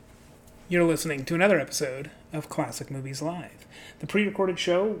You're listening to another episode of Classic Movies Live, the pre-recorded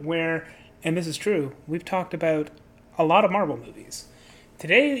show where, and this is true, we've talked about a lot of Marvel movies.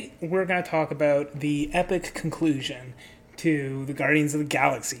 Today, we're going to talk about the epic conclusion to the Guardians of the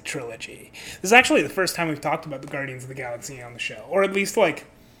Galaxy trilogy. This is actually the first time we've talked about the Guardians of the Galaxy on the show, or at least,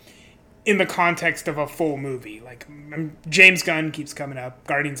 in the context of a full movie. James Gunn keeps coming up.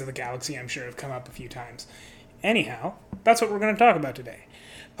 Guardians of the Galaxy, I'm sure, have come up a few times. Anyhow, that's what we're going to talk about today.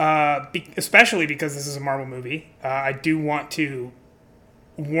 Especially because this is a Marvel movie. I do want to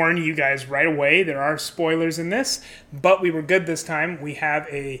warn you guys right away, there are spoilers in this, but we were good this time. We have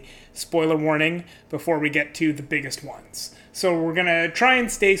a spoiler warning before we get to the biggest ones. So we're going to try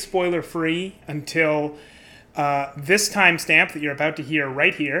and stay spoiler-free until this timestamp that you're about to hear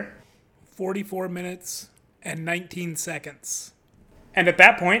right here. 44 minutes and 19 seconds. And at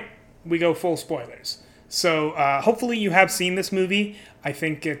that point, we go full spoilers. So hopefully you have seen this movie. I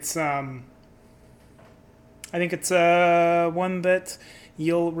think it's one that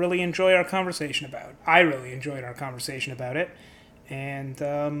you'll really enjoy our conversation about. I really enjoyed our conversation about it, and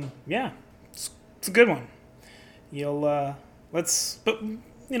it's a good one. Let's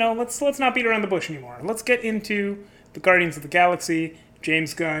not beat around the bush anymore. Let's get into the Guardians of the Galaxy,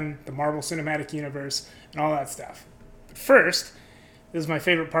 James Gunn, the Marvel Cinematic Universe, and all that stuff. But first, this is my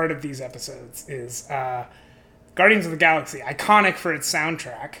favorite part of these episodes, is Guardians of the Galaxy, iconic for its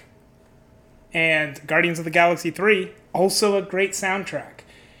soundtrack. And Guardians of the Galaxy 3, also a great soundtrack.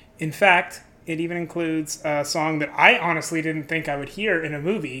 In fact, it even includes a song that I honestly didn't think I would hear in a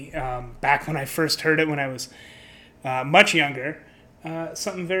movie back when I first heard it when I was much younger.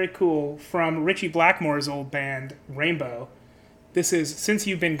 Something very cool from Ritchie Blackmore's old band, Rainbow. This is Since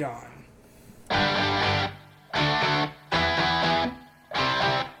You've Been Gone.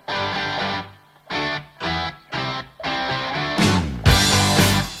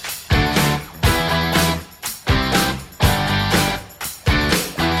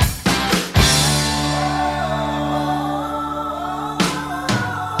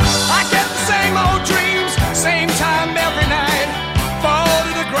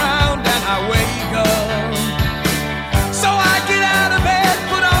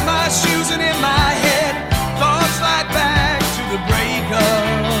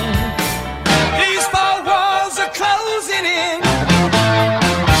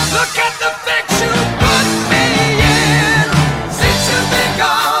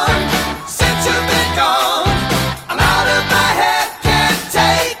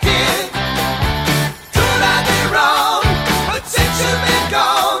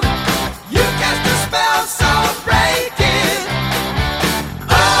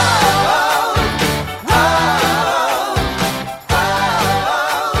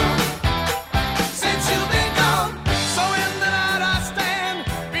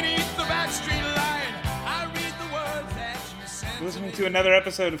 Another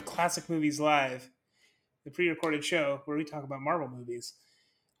episode of Classic Movies Live, the pre-recorded show where we talk about Marvel movies.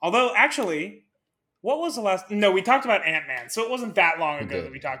 Although, actually, what was the last... No, we talked about Ant-Man, so it wasn't that long ago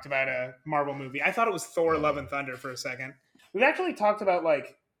that we talked about a Marvel movie. I thought it was Thor Love and Thunder for a second. We've actually talked about,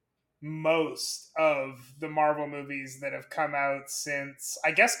 most of the Marvel movies that have come out since,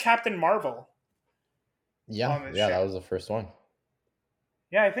 I guess, Captain Marvel. Yeah, that was the first one.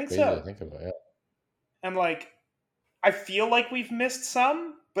 Yeah, I think Crazy so. to think about, yeah. And, I feel like we've missed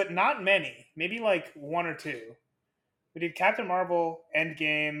some, but not many. Maybe one or two. We did Captain Marvel,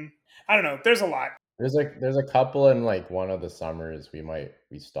 Endgame. I don't know. There's a lot. There's a couple in one of the summers we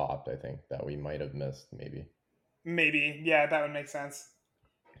stopped, I think, that we might have missed, maybe. Maybe. Yeah, that would make sense.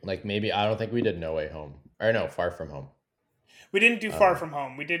 Maybe, I don't think we did No Way Home. Or no, Far From Home. We didn't do Far From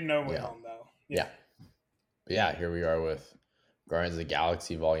Home. We did No Way Home, though. Yeah. But yeah, here we are with Guardians of the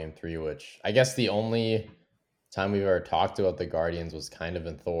Galaxy Volume 3, which I guess the only time we've ever talked about the Guardians was kind of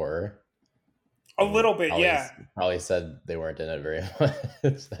in Thor. A little bit, yeah. Probably said they weren't in it very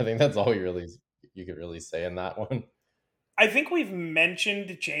much. I think that's all you could really say in that one. I think we've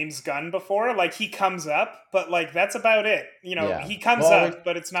mentioned James Gunn before. He comes up, but that's about it. He comes up,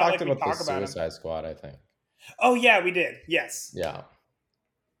 but it's not like we talk about him. Suicide Squad, I think. Oh yeah, we did. Yes. Yeah.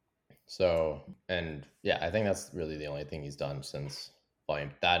 So, and yeah, I think that's really the only thing he's done since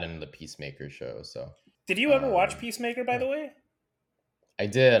that and the Peacemaker show. So. Did you ever watch Peacemaker, by the way? I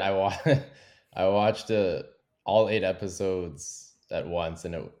did. I watched all 8 episodes at once,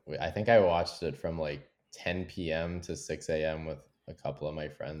 and I think I watched it from 10 p.m. to 6 a.m. with a couple of my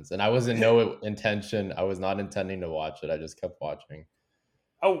friends, and I was in no intention. I was not intending to watch it. I just kept watching.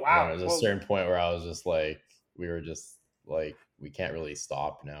 Oh wow! There was a certain point where I was just we were just we can't really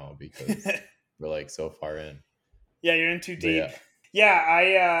stop now because we're so far in. Yeah, you're in too deep.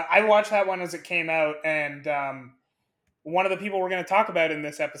 Yeah, I watched that one as it came out, and one of the people we're going to talk about in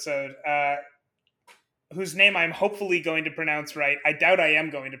this episode, whose name I'm hopefully going to pronounce right. I doubt I am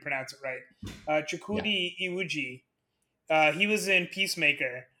going to pronounce it right. Yeah. Chikudi Iwuji. He was in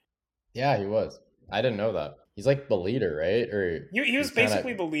Peacemaker. Yeah, he was. I didn't know that. He's like the leader, right? Or He was he's kind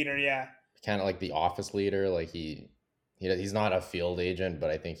basically of the leader. Yeah. like the office leader. Like he's not a field agent, but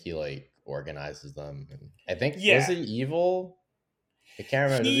I think he like organizes them. And I think was Yeah. he evil? I can't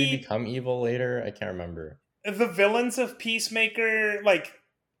remember. Does he He become evil later? I can't remember. the villains of Peacemaker like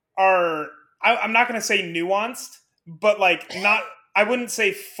are I'm not going to say nuanced, but like not. I wouldn't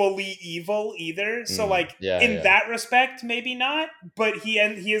say fully evil either. So like Yeah, in yeah. that respect, maybe not. But he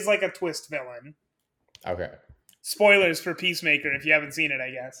is like a twist villain. Okay. Spoilers for Peacemaker if you haven't seen it, I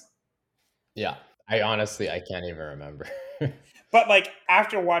guess. Yeah. I can't even remember. But like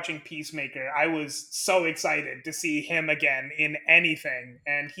after watching Peacemaker, I was so excited to see him again in anything,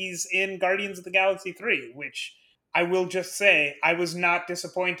 and he's in Guardians of the Galaxy 3, which I will just say I was not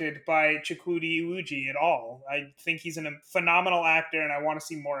disappointed by Chikudi Iwuji at all. I think he's a phenomenal actor, and I want to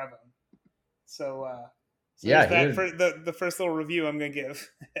see more of him. So, so Yeah, there's he that did. for the first little review I'm gonna give.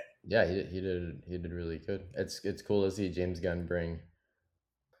 Yeah, he did really good. It's cool to see James Gunn bring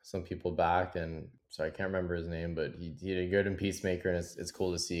some people back, and sorry, I can't remember his name, but he did good in Peacemaker, and it's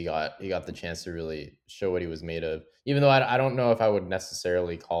cool to see he got the chance to really show what he was made of. Even though I don't know if I would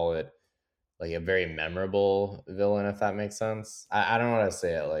necessarily call it like a very memorable villain, if that makes sense. I don't know how to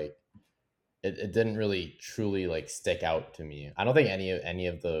say it. Like it didn't really truly like stick out to me. I don't think any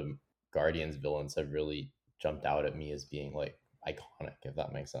of the Guardians villains have really jumped out at me as being like iconic, if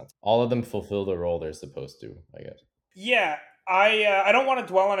that makes sense. All of them fulfill the role they're supposed to, I guess. Yeah, I don't want to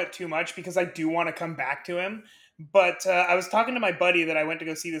dwell on it too much because I do want to come back to him. But I was talking to my buddy that I went to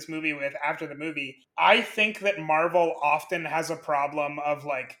go see this movie with after the movie. I think that Marvel often has a problem of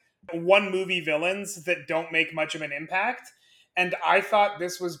like one movie villains that don't make much of an impact. And I thought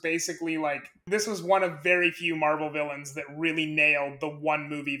this was basically like this was one of very few Marvel villains that really nailed the one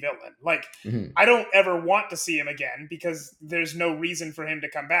movie villain. Like Mhm. I don't ever want to see him again because there's no reason for him to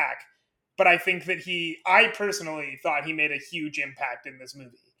come back, but I think that I personally thought he made a huge impact in this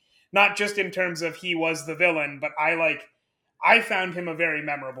movie. Not just in terms of he was the villain, but I found him a very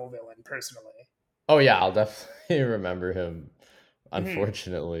memorable villain personally. Oh yeah, I'll definitely remember him. Hmm.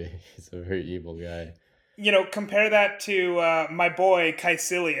 Unfortunately, he's a very evil guy. You know, compare that to my boy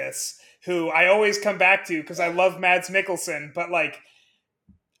Caecilius, who I always come back to because I love Mads Mikkelsen, but like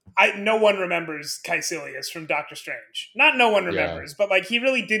I no one remembers Caecilius from Doctor Strange. Not no one Yeah, remembers, but like he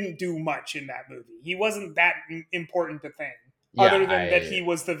really didn't do much in that movie. He wasn't that important a thing, yeah. other than that I he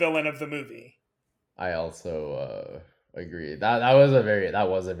was the villain of the movie. I also agree. That was a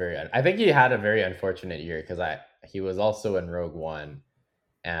very. I think he had a very unfortunate year because he was also in Rogue One,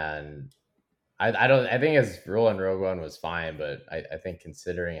 and I don't. I think his role in Rogue One was fine, but I think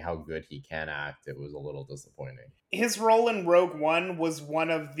considering how good he can act, it was a little disappointing. His role in Rogue One was one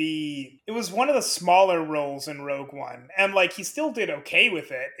of the smaller roles in Rogue One, and like he still did okay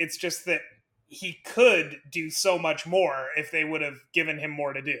with it. It's just that he could do so much more if they would have given him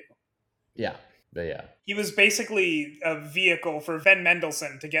more to do. Yeah, but yeah, He was basically a vehicle for Ben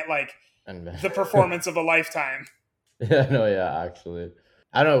Mendelsohn to get like and the performance of a lifetime. yeah, no, yeah, actually,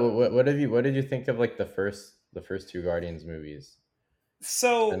 I don't know. What did you think of like the first two Guardians movies? It's been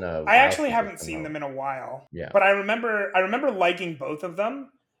So a I while actually since they've haven't come seen out. them in a while, Yeah, but I remember liking both of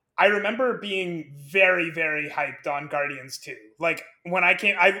them. I remember being very very hyped on Guardians 2. Like when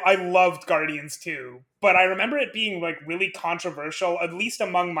I loved Guardians 2, but I remember it being like really controversial at least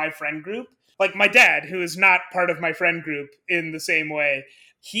among my friend group. Like my dad, who is not part of my friend group in the same way,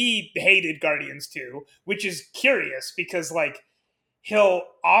 he hated Guardians 2, which is curious because like he'll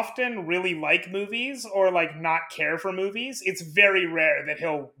often really like movies or like not care for movies. It's very rare that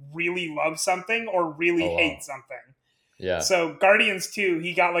he'll really love something or really oh hate wow, something. yeah. So Guardians 2,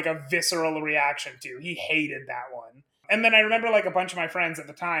 he got like a visceral reaction to. He hated that one. And then I remember like a bunch of my friends at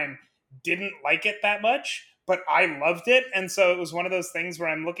the time didn't like it that much, but I loved it. And so it was one of those things where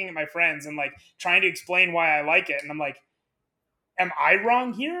I'm looking at my friends and like trying to explain why I like it. And I'm like, am I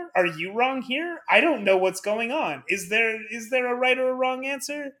wrong here? Are you wrong here? I don't know what's going on. Is there a right or a wrong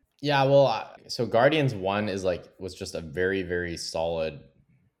answer? Yeah, well, so Guardians 1 was just a very very solid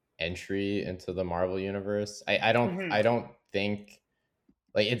entry into the Marvel universe. I Hmm. don't think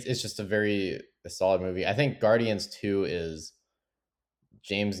like it's just a solid movie. I think Guardians 2 is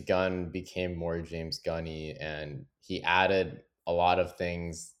James Gunn became more James Gunny, and he added a lot of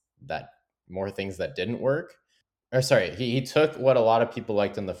things that more things that didn't work. Or sorry, he took what a lot of people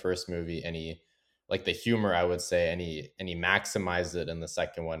liked in the first movie, and he like the humor, I would say, and he maximized it in the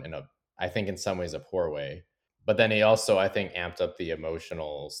second one in a, I think in some ways, a poor way. But then he also, I think, amped up the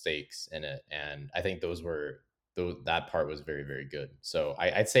emotional stakes in it, and I think that part was very, very good. So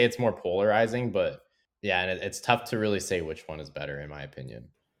I'd say it's more polarizing, but yeah, and it's tough to really say which one is better in my opinion.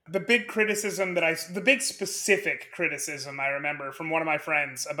 The big specific criticism I remember from one of my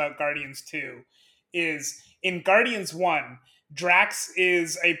friends about Guardians 2 is in Guardians 1, Drax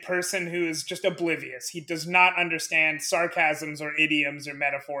is a person who is just oblivious. He does not understand sarcasms or idioms or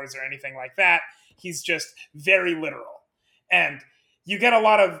metaphors or anything like that. He's just very literal. And you get a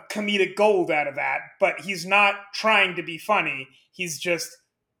lot of comedic gold out of that, but he's not trying to be funny. He's just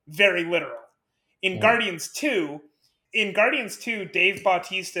very literal. In Mhm. Guardians 2, Dave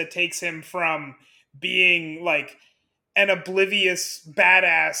Bautista takes him from being like an oblivious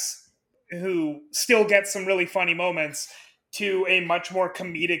badass who still gets some really funny moments to a much more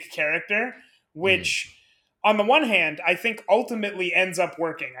comedic character, Mhm. which on the one hand, I think ultimately ends up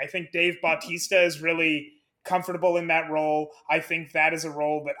working. I think Dave Bautista is really comfortable in that role. I think that is a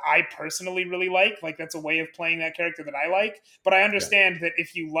role that I personally really like. Like that's a way of playing that character that I like. But I Yeah. understand that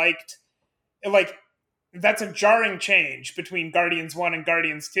if you liked like that's a jarring change between Guardians 1 and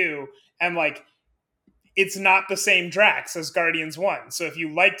Guardians 2 and like it's not the same Drax as Guardians 1. So if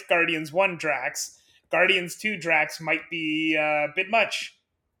you liked Guardians 1 Drax, Guardians 2 Drax might be a bit much.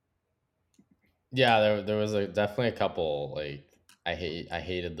 Yeah, there was definitely a couple, like, I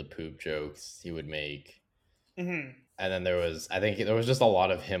hated the poop jokes he would make. Mhm. And then I think there was just a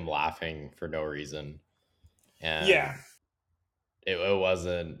lot of him laughing for no reason. Yeah. And it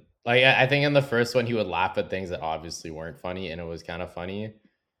wasn't like, I think in the first one he would laugh at things that obviously weren't funny, and it was kind of funny.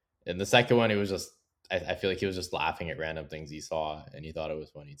 In the second one, it was just, I feel like he was just laughing at random things he saw, and he thought it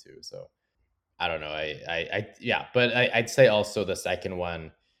was funny too. So I don't know. Yeah, but I'd say also the second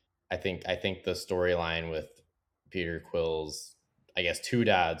one. I think the storyline with Peter Quill's, I guess, two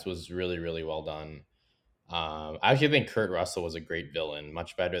dads was really, really well done. I actually think Kurt Russell was a great villain,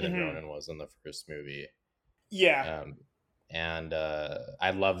 much better than Mhm. Ronan was in the first movie. Yeah. Um, and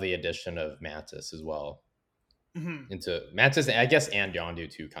I love the addition of Mantis as well, Mhm. into Mantis, I guess, and Yondu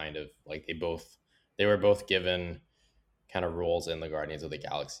too. Kind of like they were both given kind of roles in the Guardians of the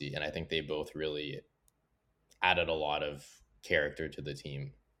Galaxy, and I think they both really added a lot of character to the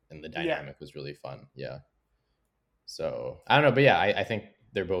team, and the Yeah. dynamic was really fun. Yeah. So I don't know, but yeah, I think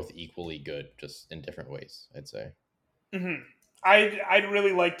they're both equally good, just in different ways, I'd say. Mhm. I'd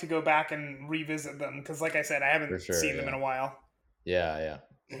really like to go back and revisit them because, like I said, I haven't For sure. seen them in Yeah. a while. Yeah.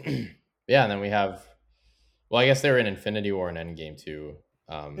 Yeah. Yeah. And then we have, well, I guess they were in Infinity War and Endgame too.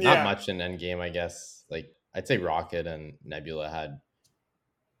 Not Yeah. much in Endgame, I guess. Like, I'd say Rocket and Nebula had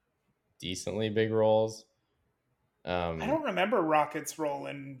decently big roles. I Um, don't remember Rocket's role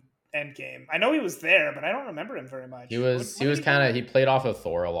in Endgame. I know he was there, but I don't remember him very much. he What did was he do? he played off of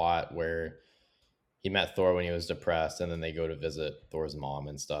Thor a lot, where he met Thor when he was depressed, and then they go to visit Thor's mom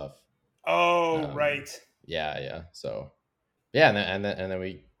and stuff. Oh, Um, right. yeah, yeah. So yeah, and then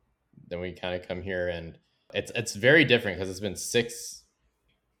we kind of come here, and it's very different because it's been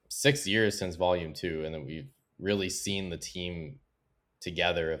 6 years since Volume Two, and then we've really seen the team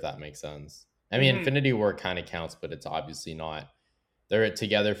together, if that makes sense. I mean, Mhm. Infinity War kind of counts, but it's obviously not. They're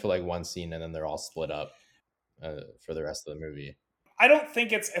together for like one scene, and then they're all split up for the rest of the movie. I don't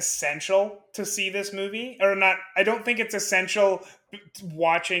think it's essential to see this movie or not. I don't think it's essential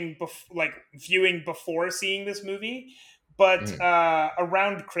like viewing before seeing this movie. But Mhm.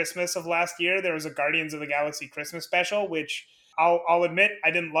 around Christmas of last year, there was a Guardians of the Galaxy Christmas special, which I'll admit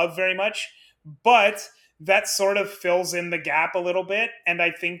I didn't love very much, but that sort of fills in the gap a little bit. And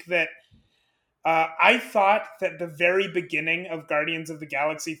I think that I thought that the very beginning of Guardians of the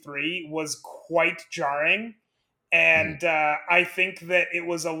Galaxy 3 was quite jarring, Mhm. and I think that it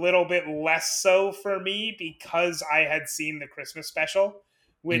was a little bit less so for me because I had seen the Christmas special,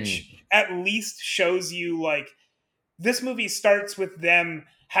 which Mhm. at least shows you like this movie starts with them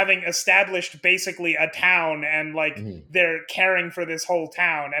having established basically a town and like Mhm. they're caring for this whole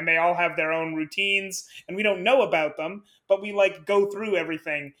town and they all have their own routines and we don't know about them but we like go through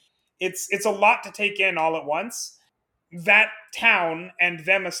everything. It's a lot to take in all at once. That town and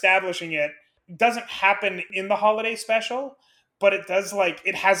them establishing it doesn't happen in the holiday special, but it does like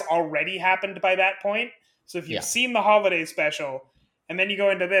it has already happened by that point. So if you've Yeah. seen the holiday special and then you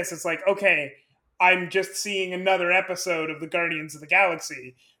go into this, it's like, okay, I'm just seeing another episode of the Guardians of the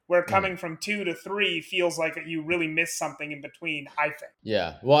Galaxy, where Mhm. coming from 2 to 3 feels like you really missed something in between, I think.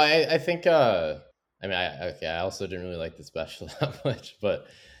 Yeah. Well, I think I mean, I also didn't really like the special that much, but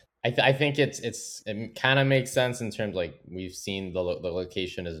I think it kind of makes sense in terms like we've seen the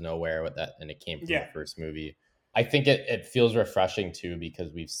location is nowhere with that, and it came from the Yeah. first movie. I think it feels refreshing too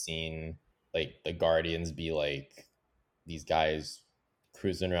because we've seen like the Guardians be like these guys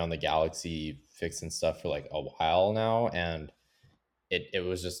cruising around the galaxy fixing stuff for like a while now, and it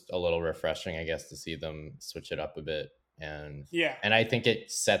was just a little refreshing, I guess, to see them switch it up a bit, and Yeah. and I think it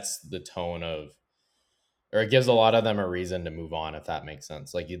sets the tone of, or it gives a lot of them a reason to move on, if that makes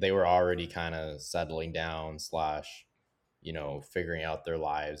sense. Like they were already kind of settling down slash, figuring out their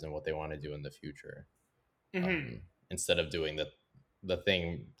lives and what they want to do in the future, Hmm. instead of doing the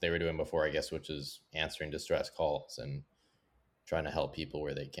thing they were doing before, I guess, which is answering distress calls and trying to help people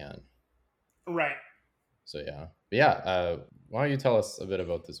where they can. Right. So yeah, but yeah. Why don't you tell us a bit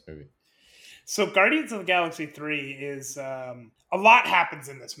about this movie? So Guardians of the Galaxy 3 is a lot happens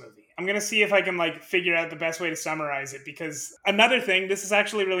in this movie. I'm going to see if I can like figure out the best way to summarize it, because another thing, this is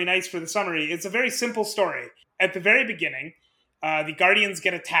actually really nice for the summary. It's a very simple story. At the very beginning, the Guardians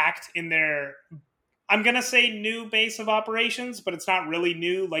get attacked in their, I'm going to say, new base of operations, but it's not really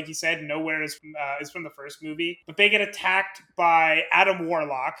new. Like you said, nowhere is from the first movie. But they get attacked by Adam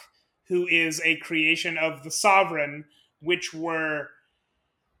Warlock, who is a creation of the Sovereign, which were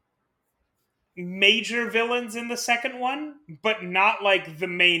major villains in the second one, but not like the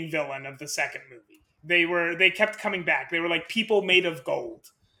main villain of the second movie. They kept coming back. They were like people made of gold.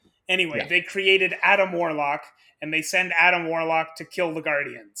 Anyway, Yeah. they created Adam Warlock, and they send Adam Warlock to kill the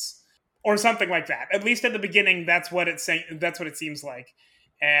Guardians, or something like that. At least at the beginning, that's what it seems like.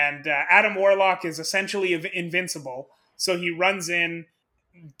 And Adam Warlock is essentially invincible, so he runs in,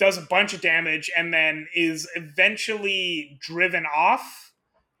 does a bunch of damage, and then is eventually driven off,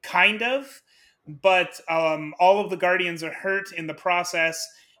 kind of. But all of the Guardians are hurt in the process,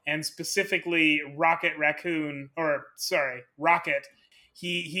 and specifically Rocket.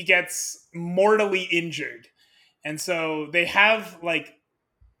 He gets mortally injured, and so they have like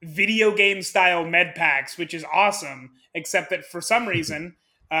video game style med packs, which is awesome. Except that for some reason,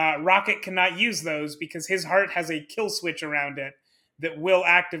 Rocket cannot use those because his heart has a kill switch around it that will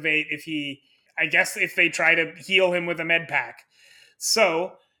activate if they try to heal him with a med pack.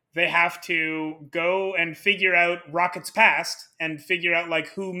 So they have to go and figure out Rocket's past and figure out like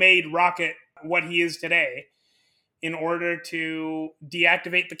who made Rocket what he is today in order to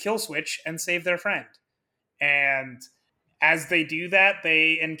deactivate the kill switch and save their friend. And as they do that,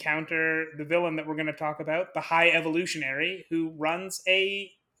 they encounter the villain that we're going to talk about, the High Evolutionary, who runs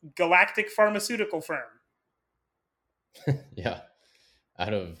a galactic pharmaceutical firm. Yeah.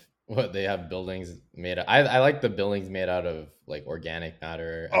 Out of what they have buildings made of. I like the buildings made out of like organic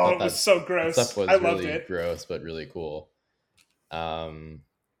matter. I Oh, thought it was so that stuff gross. I was loved really it. gross but really cool.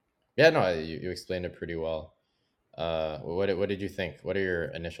 Yeah, no, you explained it pretty well. What did you think? What are your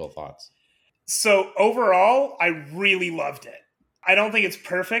initial thoughts? So overall, I really loved it. I don't think it's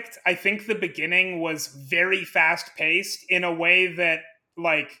perfect. I think the beginning was very fast paced in a way that,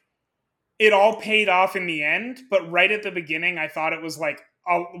 like, it all paid off in the end, but right at the beginning, I thought it was like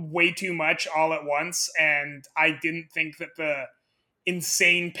way too much all at once, and I didn't think that the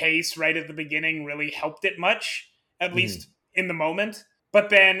insane pace right at the beginning really helped it much, at Hmm. least in the moment. But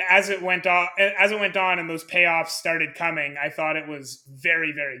then as it went on and those payoffs started coming, I thought it was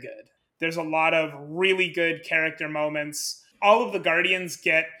very, very good. There's a lot of really good character moments. All of the Guardians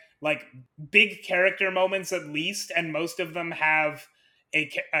get like big character moments at least, and most of them have a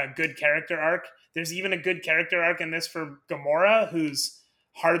good character arc. There's even a good character arc in this for Gamora, who's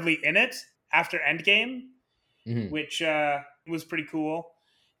hardly in it after Endgame, Hmm. which was pretty cool.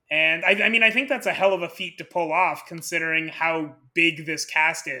 And I mean, I think that's a hell of a feat to pull off, considering how big this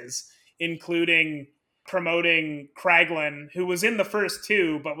cast is, including promoting Kraglin, who was in the first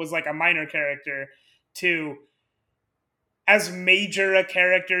two but was like a minor character, to as major a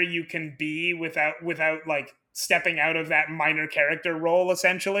character you can be without like stepping out of that minor character role.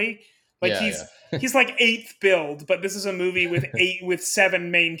 Essentially, like Yeah, yeah. he's like eighth build, but this is a movie with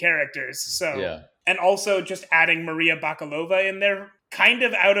seven main characters. So, Yeah. and also just adding Maria Bakalova in there kind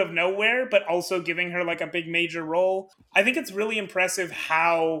of out of nowhere, but also giving her like a big major role. I think it's really impressive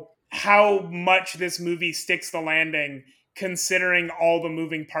how much this movie sticks the landing, considering all the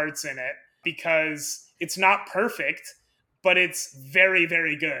moving parts in it, because it's not perfect, but it's very,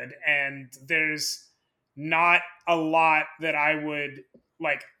 very good. And there's not a lot that I would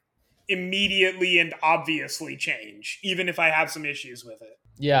like immediately and obviously change, even if I have some issues with it.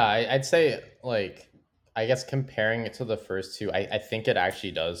 Yeah, I'd say like, I guess comparing it to the first two, I think it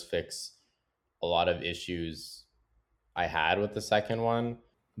actually does fix a lot of issues I had with the second one.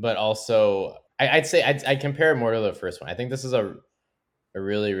 But also I'd say I'd compare it more to the first one. I think this is a a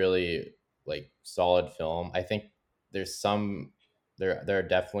really really like solid film. I think there's some there are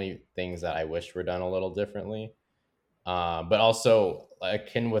definitely things that I wish were done a little differently. But also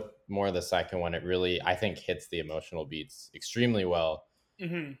akin with more of the second one, it really I think hits the emotional beats extremely well,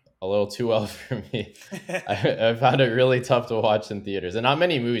 Hmm. a little too well for me. I found it really tough to watch in theaters, and not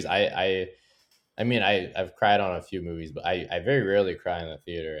many movies. I mean, I've cried on a few movies, but I very rarely cry in the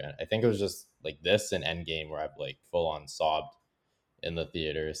theater. And I think it was just like this and Endgame where I've like full on sobbed in the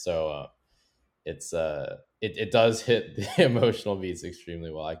theater. So it does hit the emotional beats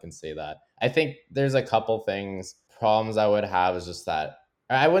extremely well. I can say that. I think there's a couple things problems I would have is just that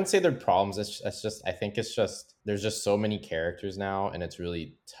I wouldn't say they're problems. It's just I think it's just there's just so many characters now, and it's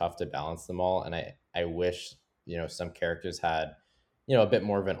really tough to balance them all. And I wish some characters had a bit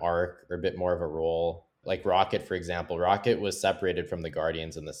more of an arc or a bit more of a role. Like Rocket, for example. Rocket was separated from the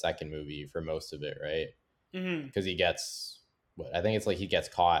Guardians in the second movie for most of it, right? Hmm. Because he gets what I think it's like he gets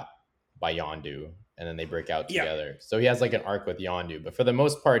caught by Yondu and then they break out Yeah. together. So he has like an arc with Yondu, but for the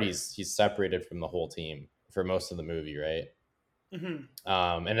most part he's separated from the whole team for most of the movie, right?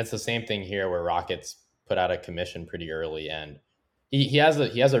 Hmm. And it's the same thing here where Rocket's put out a commission pretty early and he has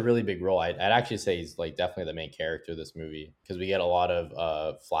a really big role. I'd actually say he's like definitely the main character of this movie because we get a lot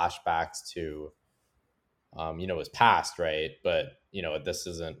of flashbacks to his past, right? But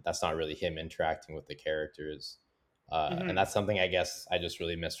that's not really him interacting with the characters. And Hmm. that's something I guess I just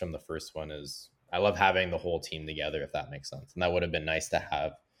really missed from the first one is I love having the whole team together, if that makes sense. And that would have been nice to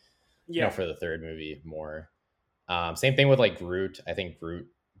have, Yeah. for the third movie more. Same thing with like Groot. I think Groot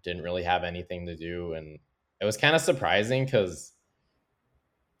didn't really have anything to do. And it was kind of surprising because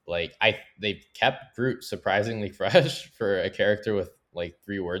like they kept Groot surprisingly fresh for a character with like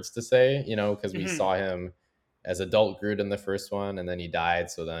three words to say, because we Hmm. saw him as adult Groot in the first one and then he died.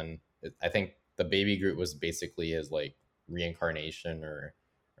 So then I think the baby Groot was basically his like reincarnation or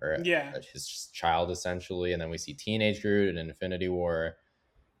Yeah. his child essentially. And then we see teenage Groot in Infinity War.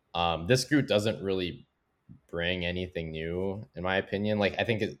 This Groot doesn't really bring anything new in my opinion. Like I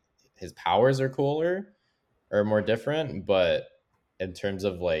think his powers are cooler or more different, but in terms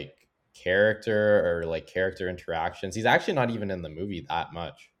of like character or like character interactions, he's actually not even in the movie that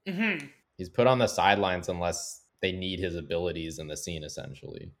much. Hmm. He's put on the sidelines unless they need his abilities in the scene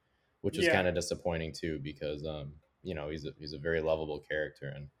essentially, which is Yeah. kind of disappointing too because he's a very lovable character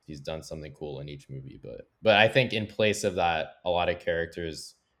and he's done something cool in each movie, but I think in place of that a lot of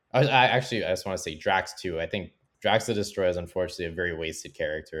characters I just want to say Drax too. I think Drax the Destroyer is unfortunately a very wasted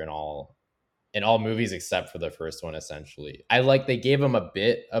character in all movies except for the first one essentially. I like they gave him a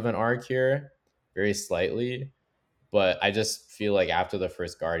bit of an arc here, very slightly, but I just feel like after the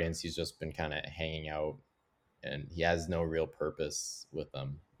first Guardians he's just been kind of hanging out and he has no real purpose with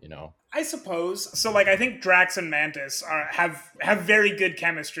them. I suppose so. Like, I think Drax and Mantis have very good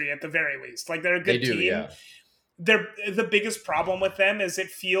chemistry at the very least. Like, they're a They good do, team. yeah. The biggest problem with them is it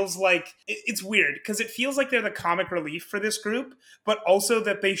feels like it's weird because it feels like they're the comic relief for this group, but also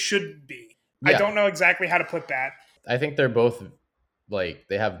that they should be. I Yeah. don't know exactly how to put that. I think they're both like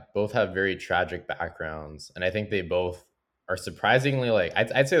they both have very tragic backgrounds and I think they both are surprisingly like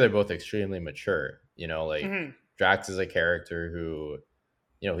I'd say they're both extremely mature. Like Hmm. Drax is a character who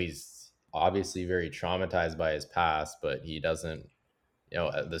he's obviously very traumatized by his past, but he doesn't,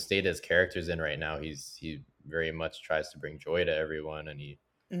 the state his character's in right now, he very much tries to bring joy to everyone, and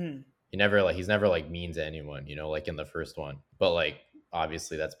Hmm. he's never like mean to anyone, like in the first one. But like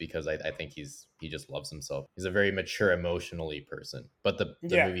obviously that's because I think he just loves himself. He's a very mature emotionally person, but the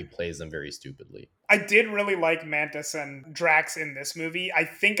Yeah. movie plays him very stupidly. I did really like Mantis and Drax in this movie. I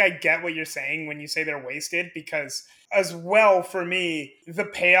think I get what you're saying when you say they're wasted because, as well, for me, the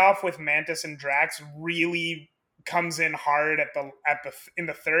payoff with Mantis and Drax really comes in hard at the in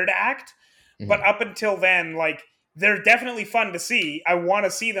the third act. But Hmm. up until then, like they're definitely fun to see. I want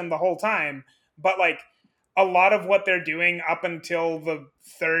to see them the whole time. But like a lot of what they're doing up until the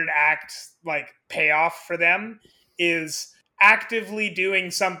third act, like payoff for them, is actively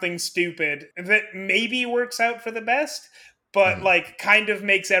doing something stupid that maybe works out for the best, but Hmm. like kind of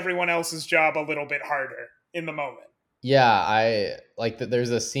makes everyone else's job a little bit harder in the moment. Yeah, I like that. There's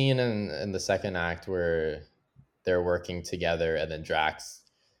a scene in the second act where they're working together, and then Drax,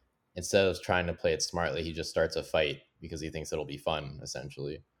 instead of trying to play it smartly, he just starts a fight because he thinks it'll be fun,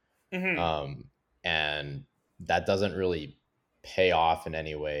 essentially. Hmm. um, and that doesn't really pay off in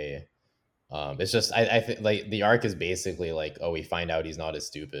any way. It's just I think like the arc is basically like, oh, we find out he's not as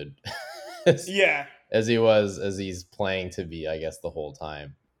stupid as, Yeah. as he's playing to be, I guess, the whole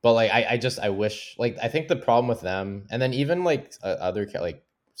time. But like I wish like I think the problem with them, and then even like other like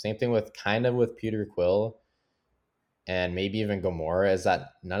same thing with kind of with Peter Quill. and maybe even Gamora, is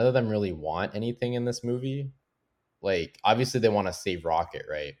that none of them really want anything in this movie. Like obviously they want to save Rocket,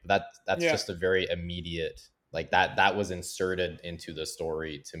 right? But that's Yeah. just a very immediate, like that was inserted into the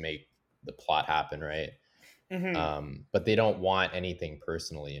story to make the plot happen, right? Hmm. But they don't want anything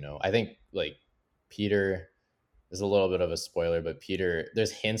personally, you know. I think like Peter is a little bit of a spoiler, but Peter,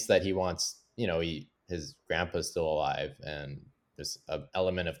 there's hints that he wants, you know, his grandpa's still alive, and there's an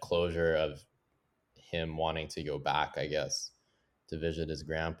element of closure of him wanting to go back, I guess, to visit his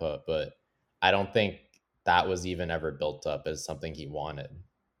grandpa. But I don't think that was even ever built up as something he wanted.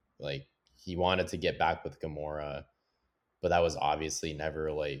 Like he wanted to get back with Gamora, but that was obviously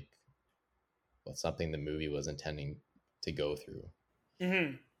never like something the movie was intending to go through.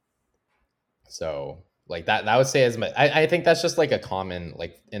 Hmm. So like that would say as much. I think that's just like a common,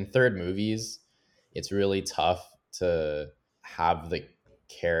 like in third movies, it's really tough to have the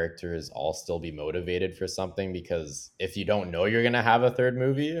characters all still be motivated for something, because if you don't know you're gonna have a third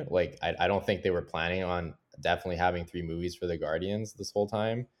movie, like I don't think they were planning on definitely having three movies for the Guardians this whole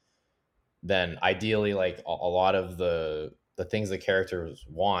time, then ideally like a lot of the things the characters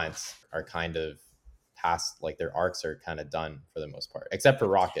want are kind of past, like their arcs are kind of done for the most part, except for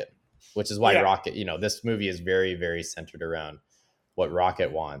Rocket, which is why Yeah. Rocket, you know, this movie is very very centered around what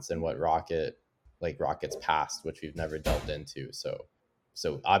Rocket wants and what Rocket, like Rocket's past, which we've never delved into. So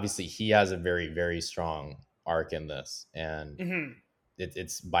obviously he has a very very strong arc in this, and Hmm.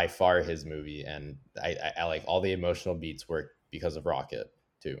 it's by far his movie, and I like all the emotional beats work because of Rocket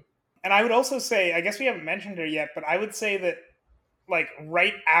too. And I would also say, I guess we haven't mentioned her yet, but I would say that like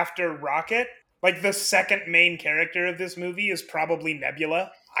right after Rocket, like the second main character of this movie is probably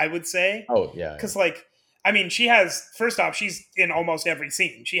Nebula, I would say. Oh yeah, yeah. Cuz like I mean, she has first off, she's in almost every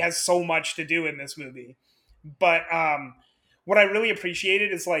scene. She has so much to do in this movie. But what I really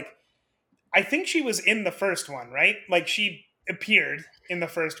appreciated is like I think she was in the first one, right? Like she appeared in the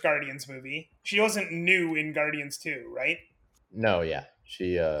first Guardians movie. She wasn't new in Guardians 2, right? No, yeah.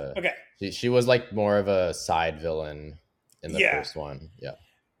 Okay. She was like more of a side villain in the Yeah. first one. Yeah.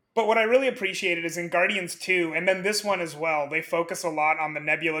 But what I really appreciated is in Guardians 2, and then this one as well, they focus a lot on the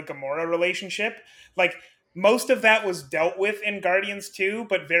Nebula Gamora relationship. Like, most of that was dealt with in Guardians 2,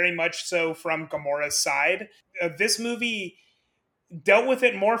 but very much so from Gamora's side. This movie dealt with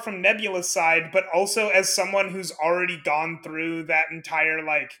it more from Nebula's side, but also as someone who's already gone through that entire,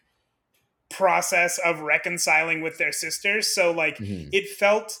 like, process of reconciling with their sisters. So like Hmm. it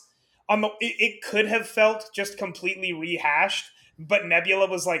felt on the it could have felt just completely rehashed, but Nebula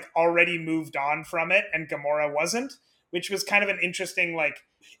was like already moved on from it and Gamora wasn't, which was kind of an interesting like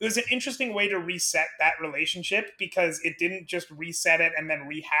it was an interesting way to reset that relationship because it didn't just reset it and then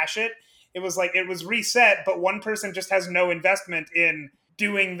rehash it. It was like it was reset, but one person just has no investment in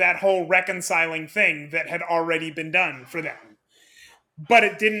doing that whole reconciling thing that had already been done for them, but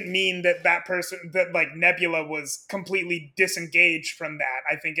it didn't mean that that person that like Nebula was completely disengaged from that.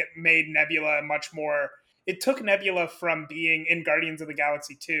 I think it made Nebula much more, it took Nebula from being in Guardians of the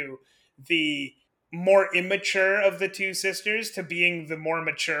Galaxy 2 the more immature of the two sisters to being the more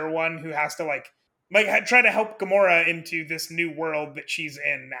mature one who has to like try to help Gamora into this new world that she's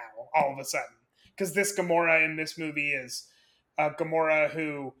in now all of a sudden, because this Gamora in this movie is Gamora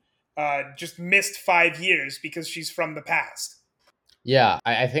who just missed 5 years because she's from the past. Yeah,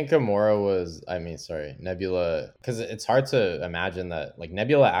 I think Gamora was. I mean, sorry, Nebula, because it's hard to imagine that like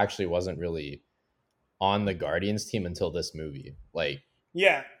Nebula actually wasn't really on the Guardians team until this movie. Like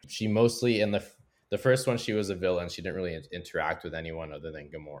Yeah. she mostly in the first one she was a villain. She didn't really interact with anyone other than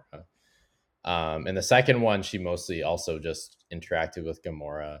Gamora. In the second one, she mostly also just interacted with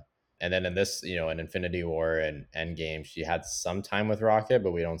Gamora. And then in this, you know, in Infinity War and Endgame, she had some time with Rocket,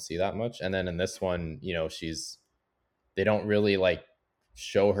 but we don't see that much. And then in this one, you know, they don't really like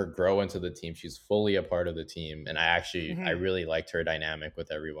show her grow into the team. She's fully a part of the team. And I Hmm. really liked her dynamic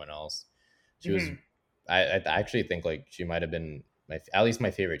with everyone else. She was, Hmm. I actually think like she might have been at least my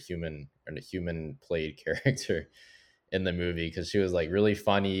favorite human or the human played character in the movie, because she was like really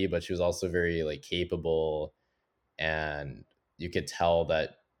funny, but she was also very like capable, and you could tell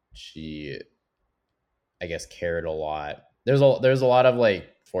that she, I guess, cared a lot. There's a lot of like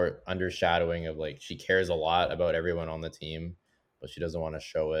for undershadowing of like she cares a lot about everyone on the team, but she doesn't want to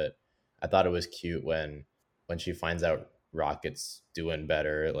show it. I thought it was cute when she finds out Rocket's doing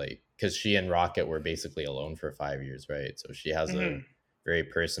better, like because she and Rocket were basically alone for 5 years, right? So she has a Hmm. very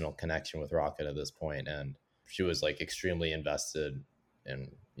personal connection with Rocket at this point, and she was like extremely invested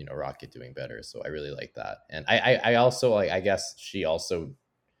in, you know, Rocket doing better. So I really like that, and I also like, I guess she also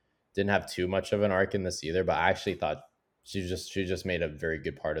didn't have too much of an arc in this either, but I actually thought she just made a very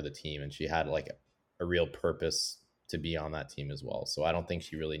good part of the team, and she had like a real purpose to be on that team as well. So I don't think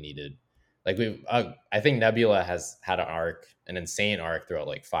she really needed like I think Nebula has had an insane arc throughout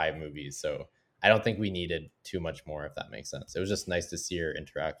like 5 movies. So I don't think we needed too much more, if that makes sense. It was just nice to see her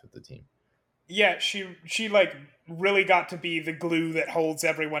interact with the team. Yeah, she like really got to be the glue that holds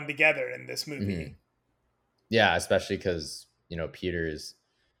everyone together in this movie. Yeah, especially because Peter is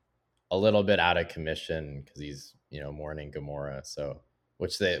a little bit out of commission because he's mourning Gamora. So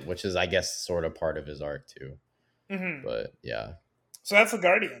which is I guess sort of part of his arc too. Hmm. But yeah, So that's the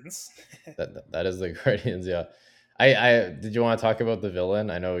Guardians. that is the Guardians. Yeah, I did you want to talk about the villain?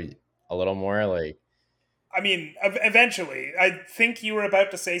 I know a little more like. I mean, eventually. I think you were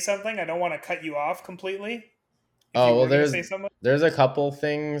about to say something. I don't want to cut you off completely. If you Oh well, were going to say something. there's a couple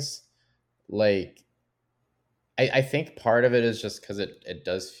things like I think part of it is just because it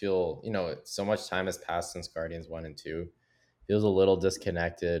does feel so much time has passed since Guardians 1 and 2. Feels a little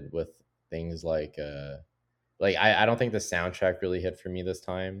disconnected with things like I don't think the soundtrack really hit for me this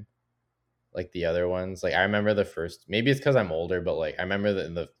time like the other ones. Like I remember the first, maybe it's because I'm older, but like I remember that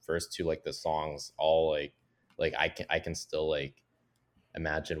in the first two, like the songs all like I can still like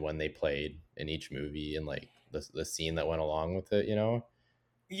imagine when they played in each movie and like the scene that went along with it.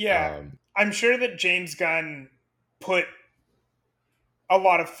 Yeah, um I'm sure that James Gunn put a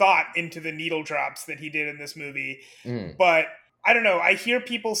lot of thought into the needle drops that he did in this movie. mm, But I don't know. I hear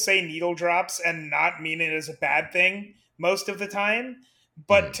people say needle drops and not mean it as a bad thing most of the time.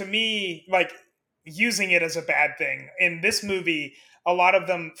 But mm, to me, like using it as a bad thing in this movie, a lot of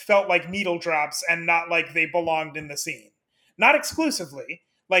them felt like needle drops and not like they belonged in the scene. Not exclusively.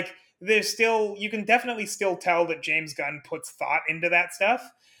 Like there's still, you can definitely still tell that James Gunn puts thought into that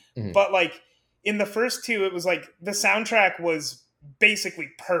stuff. mm. But like in the first two, it was like the soundtrack was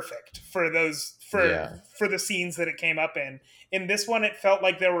basically perfect for those Yeah. for the scenes that it came up in. In this one, it felt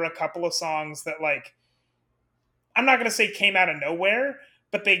like there were a couple of songs that like I'm not gonna say came out of nowhere,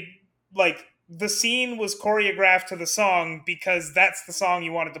 but they like the scene was choreographed to the song because that's the song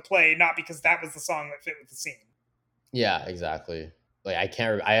you wanted to play, not because that was the song that fit with the scene. Yeah, exactly. Like I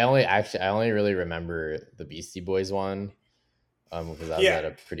can't. I only really remember the Beastie Boys one, because that was Yeah, at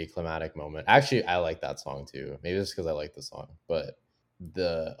a pretty climatic moment. Actually, I like that song too. Maybe it's because I like the song, but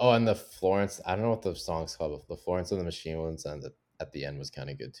and the Florence. I don't know what the song's called. But the Florence and the Machine ones and at the end was kind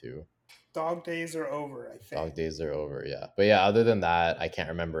of good too. Dog Days Are Over, I Dog think. Days Are Over. Yeah, but yeah. Other than that, I can't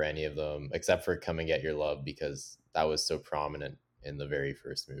remember any of them except for "Come and Get Your Love" because that was so prominent in the very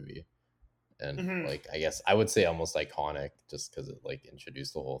first movie. And Hmm. like I guess I would say almost iconic just because it like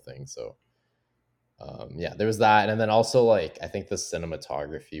introduced the whole thing. So yeah, there was that, and then also like I think the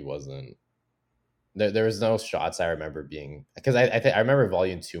cinematography wasn't there. There was no shots I remember being because I think I remember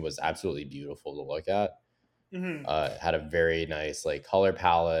Volume 2 was absolutely beautiful to look at. Hmm. It had a very nice like color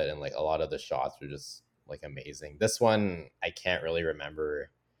palette and like a lot of the shots were just like amazing. This one I can't really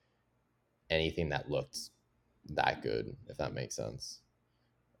remember anything that looked that good, if that makes sense.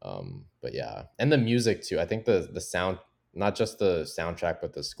 But yeah, and the music too. I think the sound, not just the soundtrack,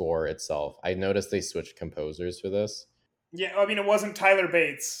 but the score itself. I noticed they switched composers for this. Yeah, I mean it wasn't Tyler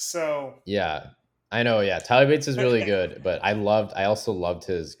Bates, so Yeah, I know. Yeah, Tyler Bates is really good, but I also loved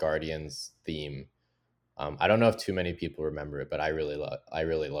his Guardians theme. I don't know if too many people remember it, but I really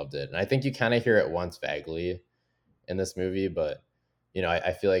loved it, and I think you kind of hear it once vaguely in this movie, but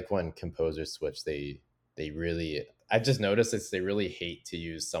I feel like when composers switch, they really. I've just noticed they really hate to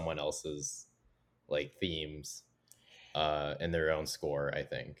use someone else's like themes in their own score, I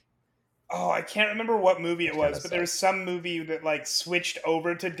think, oh, I can't remember what movie it which kind was, of but there was sucks. some movie that like switched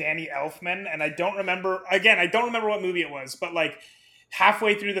over to Danny Elfman, and I don't remember. Again, I don't remember what movie it was, but like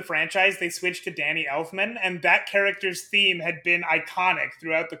halfway through the franchise, they switched to Danny Elfman, and that character's theme had been iconic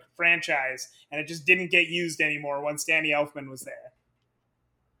throughout the franchise, and it just didn't get used anymore once Danny Elfman was there.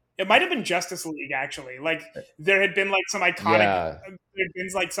 It might have been Justice League actually. Like there had been like some iconic, Yeah, there'd been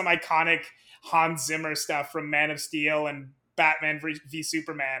like some iconic Hans Zimmer stuff from Man of Steel and Batman v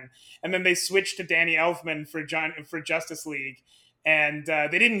Superman, and then they switched to Danny Elfman for Justice League, and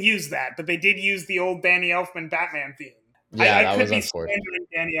they didn't use that, but they did use the old Danny Elfman Batman theme. yeah, I that could was be unfortunate slandering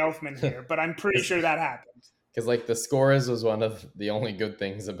Danny Elfman here, but I'm pretty because sure that happened. like the scores was one of the only good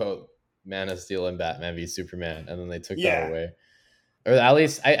things about Man of Steel and Batman v Superman, and then they took that Yeah, away, or at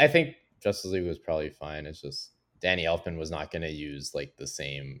least I think Justice League was probably fine. It's just Danny Elfman was not going to use like the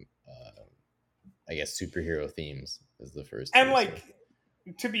same, I guess, superhero themes as the first and two. So like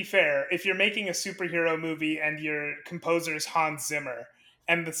to be fair, if you're making a superhero movie and your composer is Hans Zimmer,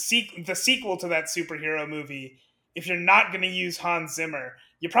 and the sequel to that superhero movie, if you're not going to use Hans Zimmer,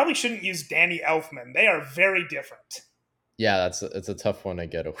 you probably shouldn't use Danny Elfman. They are very different. yeah, it's a tough one to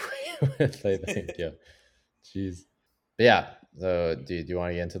get away with. I think, yeah. Jeez. But yeah, so do you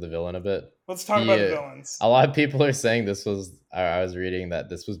want to get into the villain a bit? Let's talk He about the villains. A lot of people are saying this was, I was reading that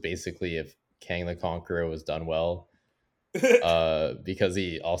this was basically if Kang the Conqueror was done well, because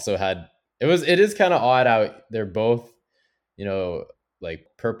he also had, it is kind of odd how they're both, you know, like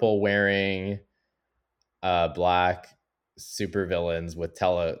purple wearing, black super villains with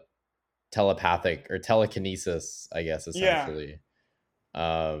telepathic or telekinesis, I guess, Yeah. essentially,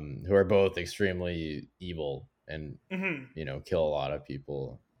 who are both extremely evil and, Hmm. kill a lot of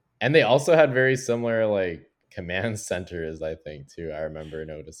people. And they also had very similar like command centers, I think, too. I remember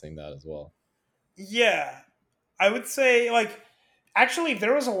noticing that as well. Yeah. I would say like actually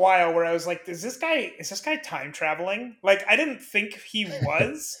there was a while where I was like, is this guy time traveling? Like I didn't think he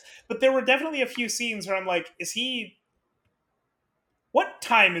was, but there were definitely a few scenes where I'm like, is he what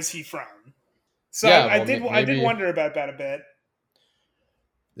time is he from? So Yeah, I well, did I did maybe. wonder about that a bit.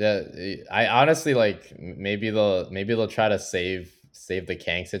 Yeah, I honestly like, maybe they'll try to save the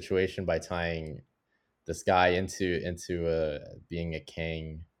Kang situation by tying this guy into being a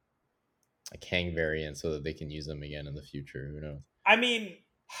Kang variant so that they can use him again in the future. Who knows? I mean,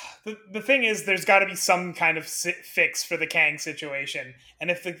 the thing is, there's got to be some kind of fix for the Kang situation, and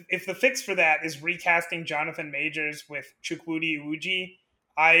if the fix for that is recasting Jonathan Majors with Chukwudi Uji,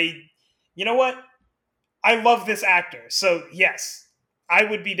 I, you know what, I love this actor, so yes, I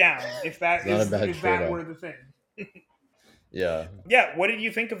would be down if It's that not a is bad if trade that off. were the thing. Yeah, Yeah, what did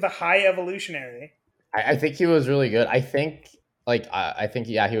you think of the High Evolutionary? I think he was really good. I think like I think,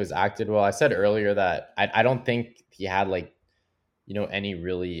 yeah, he was acted well. I said earlier that I don't think he had like, any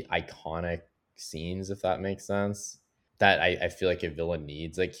really iconic scenes, if that makes sense, that I feel like a villain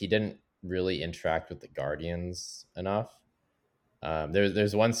needs. Like he didn't really interact with the Guardians enough.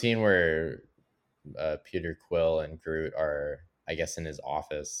 There's one scene where, Peter Quill and Groot are, I guess, in his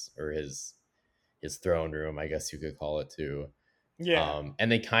office or his throne room, I guess you could call it too. Yeah,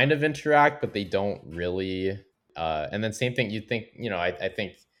 And they kind of interact, but they don't really. And then same thing. You think, I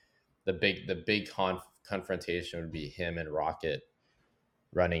think the big confrontation would be him and Rocket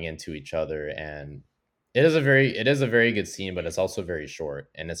running into each other, and it is a very good scene, but it's also very short,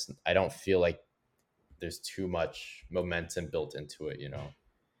 and I don't feel like there's too much momentum built into it.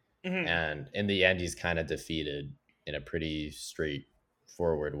 hmm, And in the end, he's kind of defeated in a pretty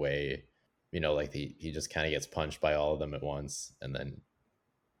straightforward way. Like he just kind of gets punched by all of them at once, and then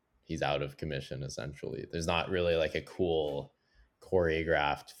he's out of commission. Essentially, there's not really like a cool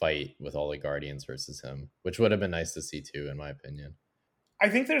choreographed fight with all the Guardians versus him, which would have been nice to see too, in my opinion. I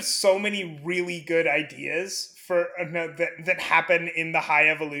think there's so many really good ideas for no, that happen in the High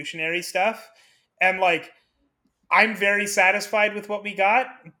Evolutionary stuff, and like I'm very satisfied with what we got,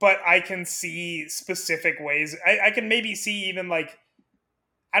 but I can see specific ways. I can maybe see even like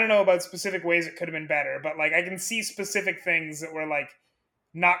I don't know about specific ways it could have been better, but like I can see specific things that were like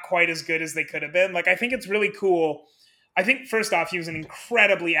not quite as good as they could have been. Like I think it's really cool. I think first off, he was an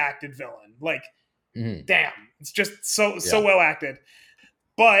incredibly acted villain. Like, Hmm. damn, it's just so Yeah, well acted.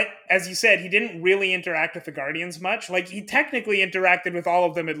 But as you said, he didn't really interact with the Guardians much. Like he technically interacted with all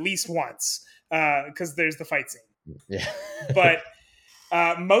of them at least once, because there's the fight scene. yeah. But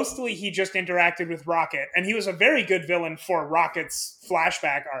mostly he just interacted with Rocket, and he was a very good villain for Rocket's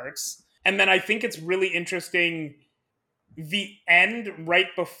flashback arcs. And then I think it's really interesting the end right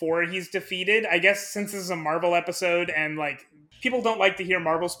before he's defeated. I guess since this is a Marvel episode and like people don't like to hear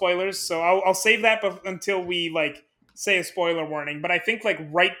Marvel spoilers, so I'll save that until we like say a spoiler warning. But I think like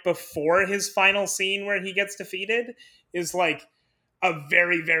right before his final scene where he gets defeated is like a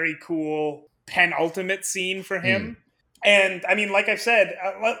very very cool penultimate scene for Mm, him. And I mean, like I said,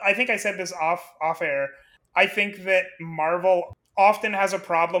 I think I said this off air. I think that Marvel often has a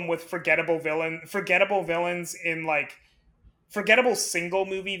problem with forgettable villains in like forgettable single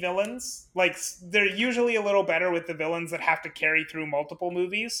movie villains. Like they're usually a little better with the villains that have to carry through multiple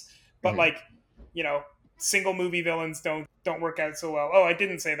movies, but mhm. like you know, single movie villains don't work out so well. Oh, I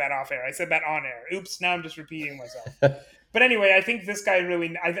didn't say that off air. I said that on air. Oops, now I'm just repeating myself. But anyway, I think this guy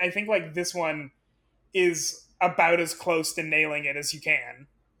really. I think like this one is about as close to nailing it as you can.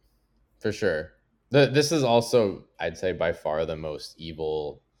 For sure. This is also, I'd say, by far the most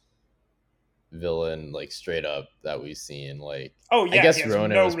evil villain, like straight up, that we've seen. Like, Oh I yeah, he guess has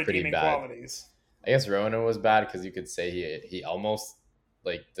Ronan no was pretty redeeming bad. qualities. I guess Ronan was bad because you could say he almost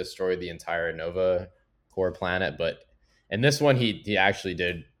like destroyed the entire Nova core planet, but in this one he actually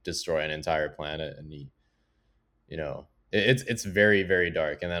did destroy an entire planet, and it's very very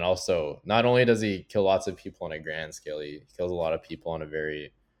dark. And then also, not only does he kill lots of people on a grand scale, he kills a lot of people on a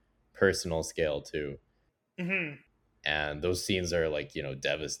very personal scale too. Hmm. And those scenes are like,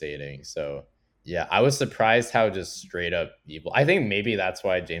 devastating. So Yeah, I was surprised how just straight up evil. I think maybe that's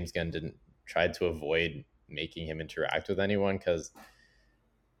why James Gunn didn't try to avoid making him interact with anyone, because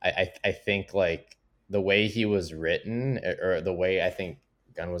I think like the way he was written, or the way I think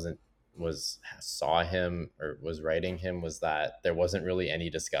Gunn was saw him or was writing him, was that there wasn't really any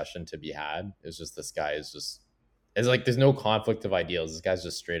discussion to be had. It was just, this guy is just, it's like there's no conflict of ideals. This guy's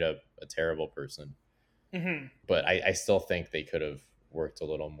just straight up a terrible person. Hmm. But I still think they could have worked a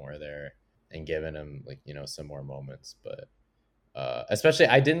little more there and given him, like, some more moments. But especially,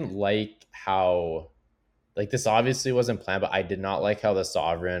 I didn't like how, like, this obviously wasn't planned, but I did not like how the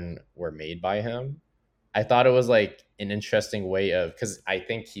Sovereign were made by him. I thought it was like an interesting way of, because I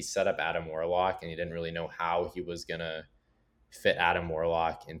think he set up Adam Warlock and he didn't really know how he was gonna fit Adam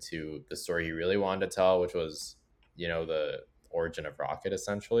Warlock into the story he really wanted to tell, which was, the origin of Rocket,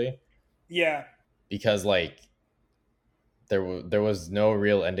 essentially. Yeah. Because like there was no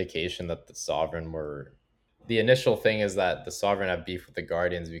real indication that the Sovereign were, the initial thing is that the Sovereign have beef with the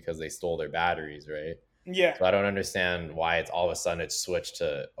Guardians because they stole their batteries, right? Yeah. So I don't understand why it's all of a sudden it's switched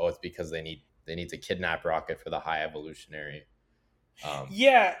to, oh, it's because they need to kidnap Rocket for the High Evolutionary.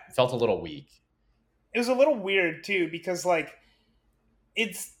 Yeah. It felt a little weak. It was a little weird too because like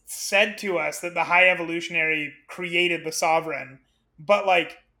it's said to us that the High Evolutionary created the Sovereign, but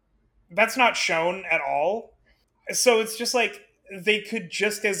like that's not shown at all. So it's just like they could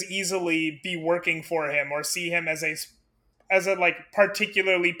just as easily be working for him or see him as a like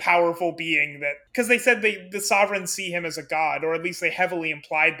particularly powerful being, that because they said the sovereigns see him as a god, or at least they heavily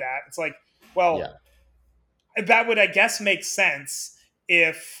implied that. It's like, well, Yeah. that would, I guess, make sense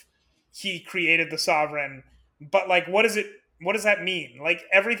if he created the sovereign, but like what does that mean? Like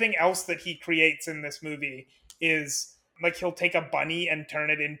everything else that he creates in this movie is like he'll take a bunny and turn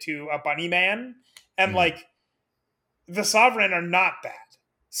it into a bunny man, and Mhm. like the sovereign are not that.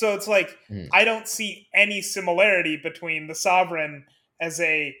 So it's like Mhm. I don't see any similarity between the sovereign as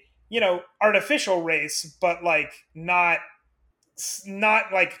a, artificial race, but like not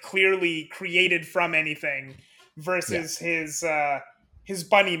like clearly created from anything, Yeah. versus his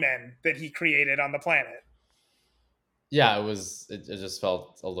bunny men that he created on the planet. Yeah, it just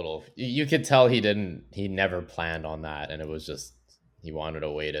felt a little, you could tell he never planned on that, and it was just, he wanted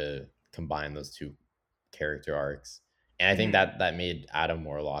a way to combine those two character arcs. And I think Hmm. that made Adam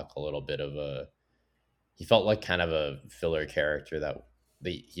Warlock a little bit of a, he felt like kind of a filler character that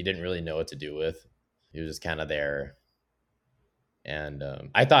he didn't really know what to do with. He was just kind of there. And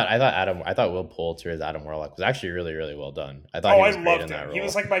I thought Will Poulter as Adam Warlock was actually really, really well done. I thought Oh, he I was great in loved that him. He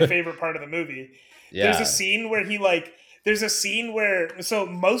was role. like my favorite part of the movie. There's a Yeah. scene where there's a scene where, so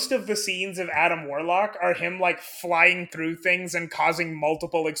most of the scenes of Adam Warlock are him like flying through things and causing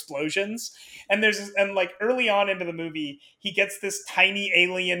multiple explosions. And like early on into the movie, he gets this tiny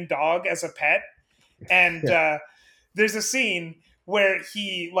alien dog as a pet, and Yeah. there's a scene where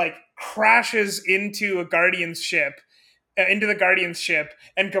he like crashes into the Guardian's ship,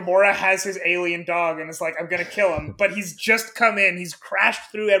 and Gamora has his alien dog and is like, I'm gonna kill him. But he's just come in, he's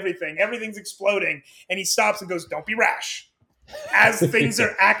crashed through everything, everything's exploding, and he stops and goes, Don't be rash, as things Yeah.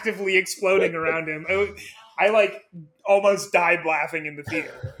 are actively exploding around him. I like almost died laughing in the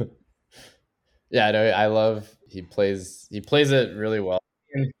theater. Yeah, no, I love, he plays it really well.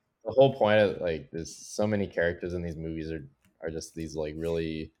 And the whole point of, like, there's so many characters in these movies are just these like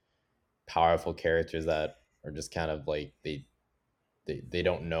really powerful characters that are just kind of like, they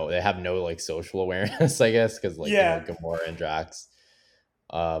don't know, they have no like social awareness, I guess, because like, Yeah. Gamora and Drax.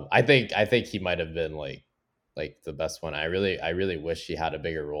 I think he might have been like the best one. I really wish he had a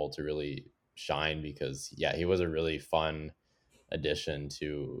bigger role to really shine, because yeah, he was a really fun addition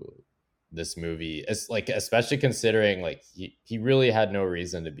to this movie. It's like, especially considering like he really had no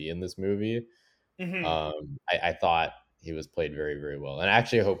reason to be in this movie. Hmm. I thought he was played very, very well, and I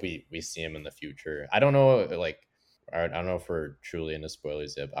actually hope we see him in the future. I don't know, like, I don't know if we're truly into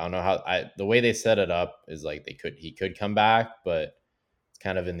spoilers yet. I don't know how, the way they set it up is like he could come back, but it's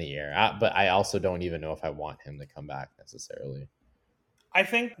kind of in the air. But I also don't even know if I want him to come back necessarily. I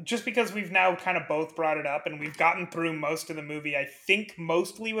think just because we've now kind of both brought it up and we've gotten through most of the movie, I think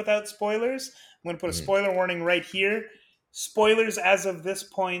mostly without spoilers. I'm going to put a Mhm. spoiler warning right here. Spoilers as of this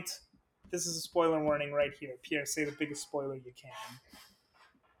point. This is a spoiler warning right here. Pierre, say the biggest spoiler you can.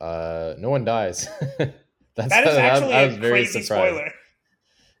 No one dies. That is actually I was a very crazy surprised. spoiler.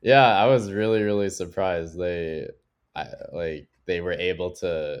 Yeah, I was really, really surprised. They were able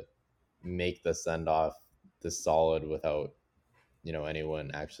to make the send off this solid without,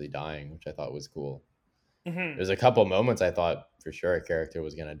 anyone actually dying, which I thought was cool. Hmm. There's a couple moments I thought for sure a character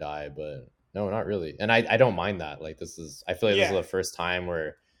was gonna die, but no, not really. And I don't mind that. Like, I feel like this is Yeah. the first time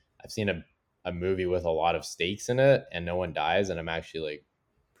where I've seen a movie with a lot of stakes in it and no one dies, and I'm actually like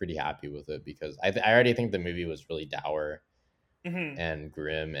pretty happy with it because I already think the movie was really dour Hmm. and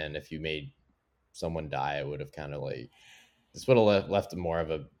grim, and if you made someone die, it would have kind of like this would have left more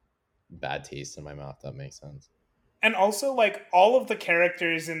of a bad taste in my mouth. That makes sense. And also, like, all of the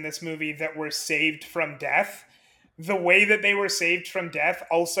characters in this movie that were saved from death, the way that they were saved from death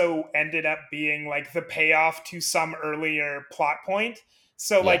also ended up being like the payoff to some earlier plot point.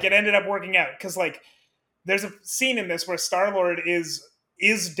 So like Yeah. it ended up working out because like there's a scene in this where Star Lord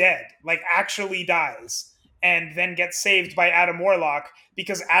is dead, like actually dies, and then gets saved by Adam Warlock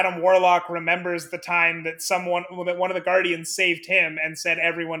because Adam Warlock remembers the time that one of the Guardians saved him and said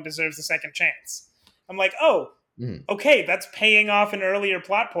everyone deserves a second chance. I'm like, oh, Mhm. okay, that's paying off an earlier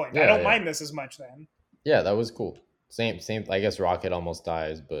plot point. I Yeah, don't yeah, mind this as much then. yeah. That was cool. Same. I guess Rocket almost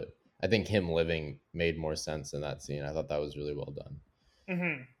dies, but I think him living made more sense in that scene. I thought that was really well done.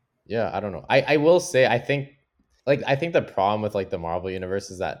 Hmm. Yeah, I don't know. I will say I think the problem with like the Marvel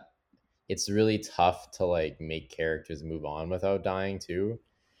universe is that it's really tough to like make characters move on without dying too.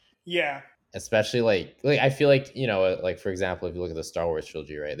 Yeah. Especially like I feel like, like for example, if you look at the Star Wars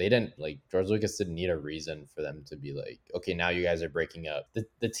trilogy, right? They didn't like George Lucas didn't need a reason for them to be like, okay, now you guys are breaking up.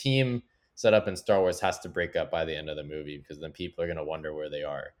 The team set up in Star Wars has to break up by the end of the movie because then people are gonna wonder where they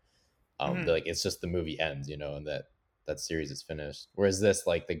are. Hmm. Like it's just the movie ends, and that series is finished. Whereas this,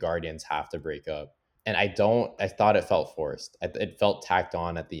 like the Guardians have to break up, and I thought it felt forced. It felt tacked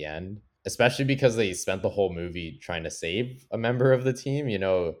on at the end, especially because they spent the whole movie trying to save a member of the team.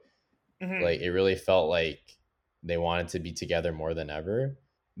 Hmm. Like it really felt like they wanted to be together more than ever,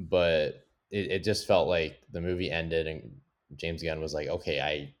 but it just felt like the movie ended and James Gunn was like, okay,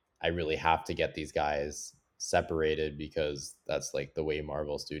 I really have to get these guys separated because that's like the way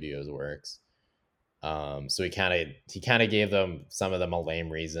Marvel Studios works. So he kind of gave them some of them a lame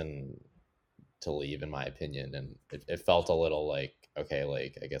reason to leave, in my opinion, and it felt a little like, okay,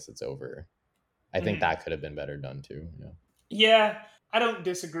 like I guess it's over. I think Hmm. that could have been better done too. Yeah. Yeah, I don't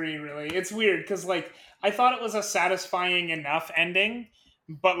disagree really. It's weird because like I thought it was a satisfying enough ending,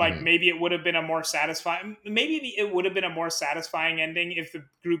 but like Hmm. maybe it would have been a more satisfying. It would have been a more satisfying ending if the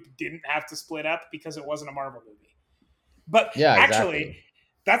group didn't have to split up because it wasn't a Marvel movie. But Yeah, actually, exactly.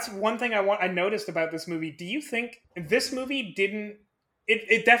 that's one thing I noticed about this movie. Do you think this movie didn't?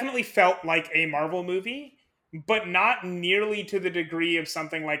 It definitely felt like a Marvel movie, but not nearly to the degree of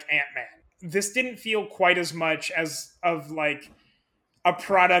something like Ant Man. This didn't feel quite as much as of like a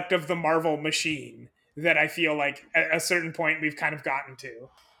product of the Marvel machine that I feel like at a certain point we've kind of gotten to.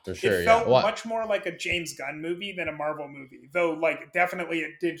 For It sure. Yeah. felt What? much more like a James Gunn movie than a Marvel movie, though. Like definitely,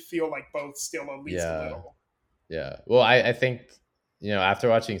 it did feel like both still at least a Yeah. little. Yeah. Well, I think, after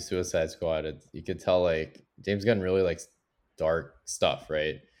watching Suicide Squad, you could tell like James Gunn really likes dark stuff,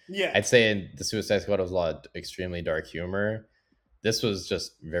 right? Yeah, I'd say in the Suicide Squad was a lot of extremely dark humor. This was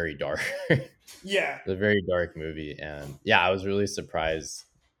just very dark. yeah. It's a very dark movie, and yeah, I was really surprised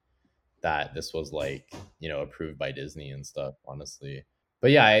that this was like, approved by Disney and stuff, honestly.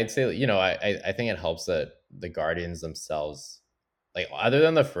 But yeah, I'd say, I think it helps that the Guardians themselves, like other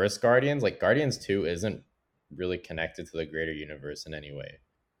than the first Guardians, like Guardians 2 isn't really connected to the greater universe in any way.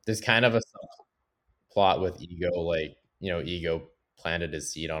 There's kind of a plot with Ego, like, Ego planted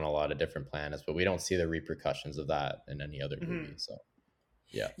his seed on a lot of different planets, but we don't see the repercussions of that in any other movie. Mhm. So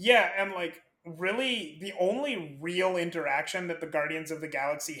yeah. Yeah, and like really the only real interaction that the Guardians of the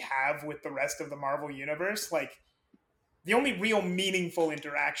Galaxy have with the rest of the Marvel universe, like the only real meaningful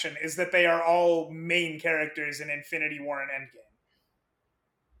interaction is that they are all main characters in Infinity War and Endgame.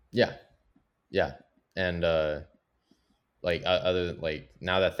 Yeah. Yeah. And other like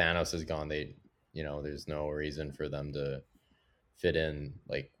now that Thanos is gone, there's no reason for them to fit in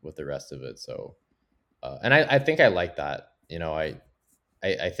like with the rest of it. So and I think I like that.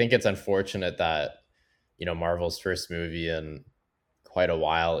 I think it's unfortunate that, Marvel's first movie in quite a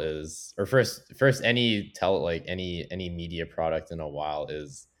while is, or first any media product in a while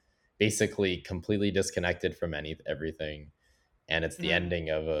is basically completely disconnected from everything, and it's the Mhm. ending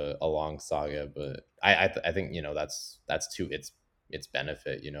of a long saga. But I think, that's to its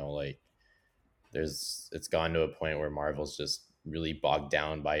benefit. Like it's gone to a point where Marvel's just really bogged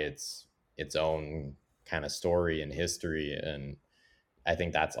down by its own kind of story and history, and I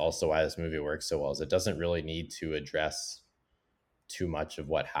think that's also why this movie works so well. Is it doesn't really need to address too much of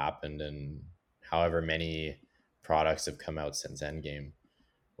what happened and however many products have come out since Endgame,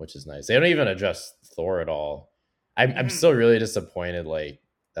 which is nice. They don't even address Thor at all. I'm Mhm. still really disappointed, like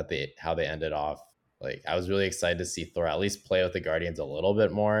that how they ended off. Like I was really excited to see Thor at least play with the Guardians a little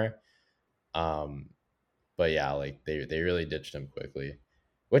bit more. Um, but yeah, like they really ditched him quickly.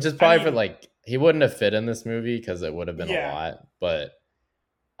 which is I probably for mean, like he wouldn't have fit in this movie because it would have been a yeah. lot, but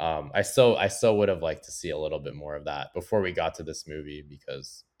I still would have liked to see a little bit more of that before we got to this movie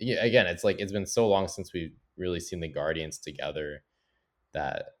because yeah, again, it's like it's been so long since we've really seen the Guardians together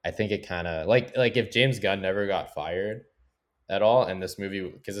that I think it kind of like if James Gunn never got fired at all and this movie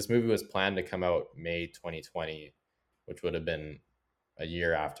because this movie was planned to come out May 2020, which would have been a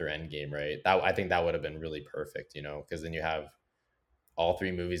year after Endgame, right? That I think that would have been really perfect, because then you have all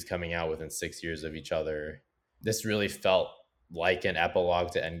three movies coming out within 6 years of each other. This really felt like an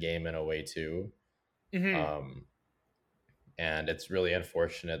epilogue to Endgame in a way too. Hmm. Um, and it's really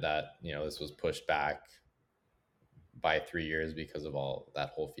unfortunate that this was pushed back by 3 years because of all that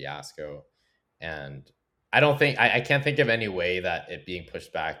whole fiasco. And I can't think of any way that it being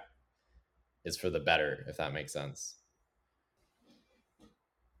pushed back is for the better, if that makes sense.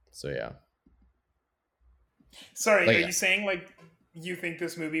 So yeah, Sorry, are like you saying like you think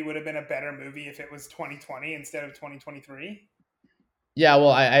this movie would have been a better movie if it was 2020 instead of 2023? yeah, well,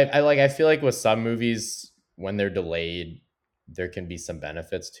 I feel like with some movies when they're delayed, there can be some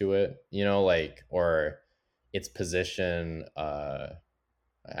benefits to it, like or its position.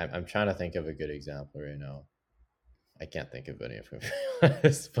 I'm trying to think of a good example right now. I can't think of any of them,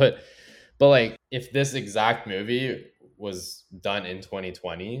 but like if this exact movie was done in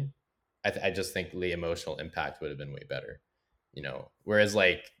 2020, I just think the emotional impact would have been way better. Whereas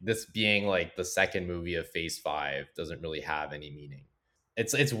like this being like the second movie of Phase 5 doesn't really have any meaning.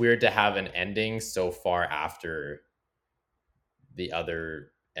 It's weird to have an ending so far after the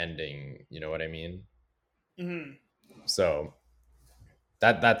other ending, you know what I mean? Hmm. So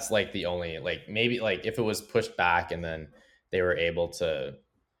that's like the only like maybe like if it was pushed back and then they were able to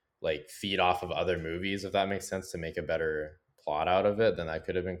like feed off of other movies, if that makes sense, to make a better plot out of it, then that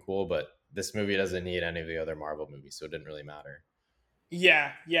could have been cool. But this movie doesn't need any of the other Marvel movies, so it didn't really matter.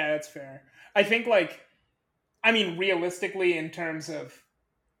 Yeah, yeah, that's fair. I think like I mean realistically in terms of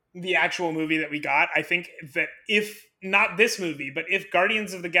the actual movie that we got, I think that if not this movie, but if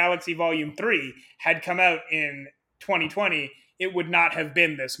Guardians of the Galaxy Volume 3 had come out in 2020, it would not have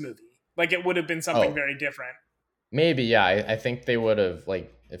been this movie. Like it would have been something Oh, very different. maybe, yeah. I think they would have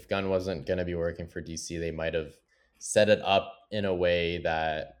like if Gunn wasn't gonna be working for DC, they might have set it up in a way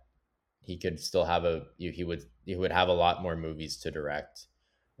that he could still have he would have a lot more movies to direct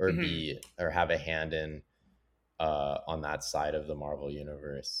or Hmm. be or have a hand in on that side of the Marvel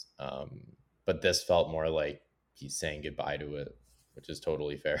universe. But this felt more like he's saying goodbye to it, which is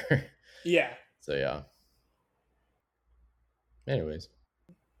totally fair. Yeah. So yeah. Anyways,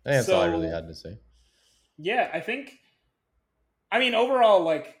 I think that's all I really So had to say. yeah, I think I mean overall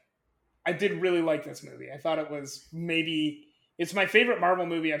like I did really like this movie. I thought it was maybe it's my favorite Marvel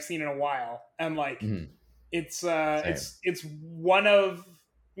movie I've seen in a while. And like Mhm. it's Same. it's one of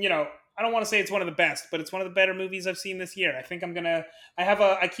you know I don't want to say it's one of the best, but it's one of the better movies I've seen this year. I think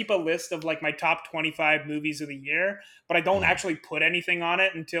I keep a list of like my top 25 movies of the year, but I don't Mhm. actually put anything on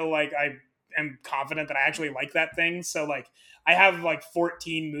it until like I am confident that I actually like that thing. So like I have like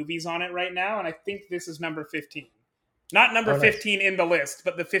 14 movies on it right now, and I think this is number 15. Not number Oh, nice. 15 in the list,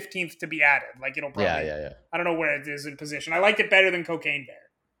 but the 15th to be added. Like it'll Yeah, probably yeah, yeah. I don't know where it is in position. I liked it better than Cocaine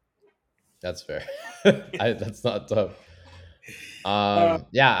That's fair. Bear. That's not tough. uh,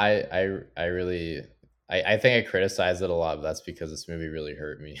 Yeah, I really I think I criticized it a lot, but that's because this movie really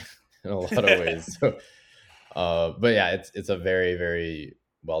hurt me in a lot of ways. So but yeah, it's a very, very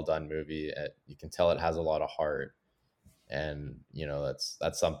well done movie. You can tell it has a lot of heart, and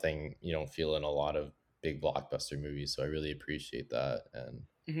that's something you don't feel in a lot of big blockbuster movies. So I really appreciate that, and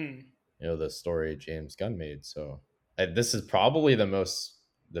mhm. the story James Gunn made. So this is probably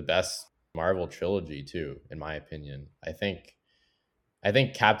the best Marvel trilogy too, in my opinion. I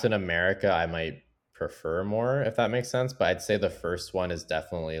think Captain America I might prefer more, if that makes sense. But I'd say the first one is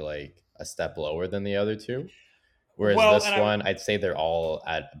definitely like a step lower than the other two. Whereas Well, and this I one, I'd say they're all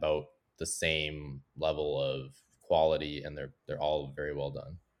at about the same level of quality, and they're all very well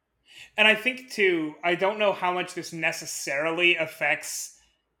done. and I think too. I don't know how much this necessarily affects.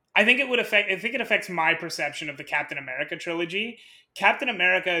 I think it would affect. I think it affects my perception of the Captain America trilogy. Captain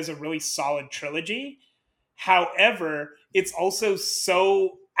America is a really solid trilogy. However, it's also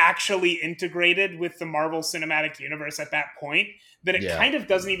so actually integrated with the Marvel Cinematic Universe at that point that it Yeah, kind of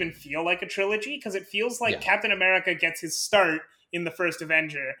doesn't even feel like a trilogy because it feels like yeah, Captain America gets his start in the first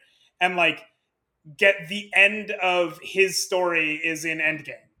Avenger and like get the end of his story is in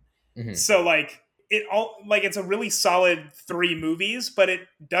Endgame. hmm, So like it all like it's a really solid three movies, but it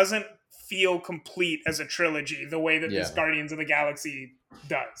doesn't feel complete as a trilogy the way that this yeah. Guardians of the Galaxy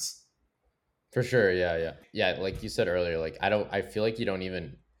does. For sure. Yeah, yeah. Yeah, like you said earlier, like I feel like you don't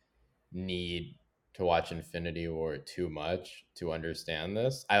even need to watch Infinity War too much to understand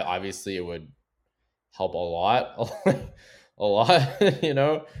this. I obviously it would help a lot, a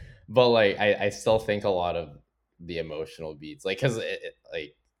lot, but like I still think a lot of the emotional beats, like because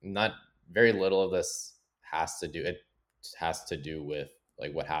like not very little of this has to do with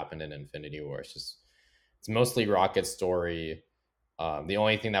like what happened in Infinity War. It's mostly Rocket's story. The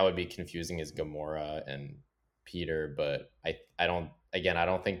only thing that would be confusing is Gamora and Peter, but I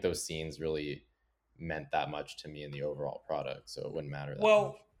don't think those scenes really meant that much to me in the overall product, so it wouldn't matter that much.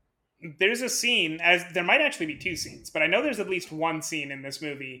 Well, there's a scene, as there might actually be two scenes, but I know there's at least one scene in this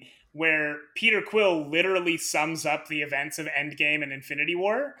movie where Peter Quill literally sums up the events of Endgame and Infinity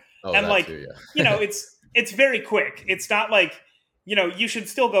War. Oh, And that like, too, you know, yeah. it's very quick. It's not like, you should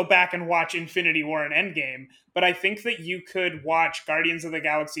still go back and watch Infinity War and Endgame, but I think that you could watch Guardians of the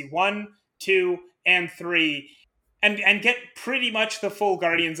Galaxy 1, 2, and 3 and get pretty much the full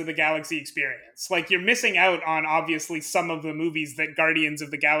Guardians of the Galaxy experience. Like you're missing out on obviously some of the movies that Guardians of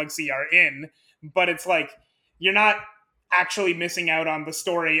the Galaxy are in, but it's like you're not actually missing out on the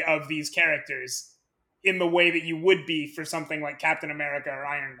story of these characters in the way that you would be for something like Captain America or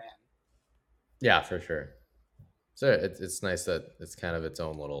Iron Man. Yeah, for sure. So it's nice that it's kind of its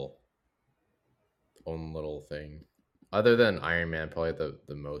own little thing. Other than Iron Man, probably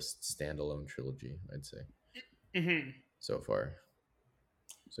the most standalone trilogy, I'd say, Mm-hmm. so far.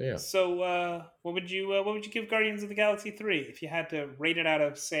 So yeah. So, what would you give Guardians of the Galaxy 3 if you had to rate it out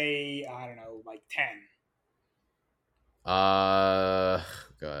of, say, I don't know, like 10? Uh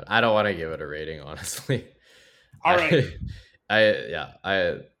God. I don't want to give it a rating, honestly. All right. I yeah,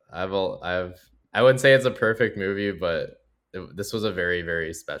 I wouldn't say it's a perfect movie, but this was a very,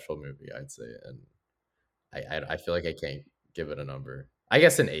 very special movie, I'd say. And I feel like I can't give it a number. I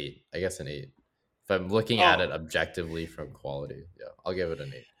guess an 8. I guess an 8. If I'm looking at it Oh, objectively from quality, yeah, I'll give it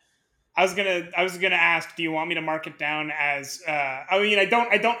an 8. I was gonna ask, do you want me to mark it down as? I mean, I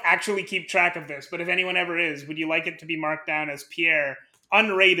don't actually keep track of this, but if anyone ever is, would you like it to be marked down as Pierre,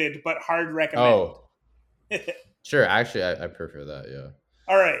 unrated but hard recommend? Oh, sure. Actually, I prefer that. Yeah.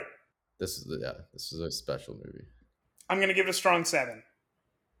 All right, This is a special movie. I'm gonna give it a strong 7.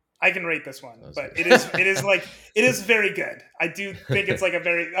 I can rate this one, That's but good. it is very good. I do think it's like a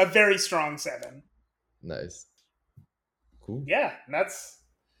very strong 7. Nice. Cool. Yeah, and that's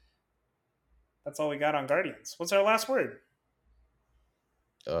all we got on Guardians. What's our last word?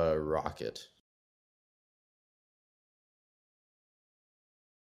 Rocket.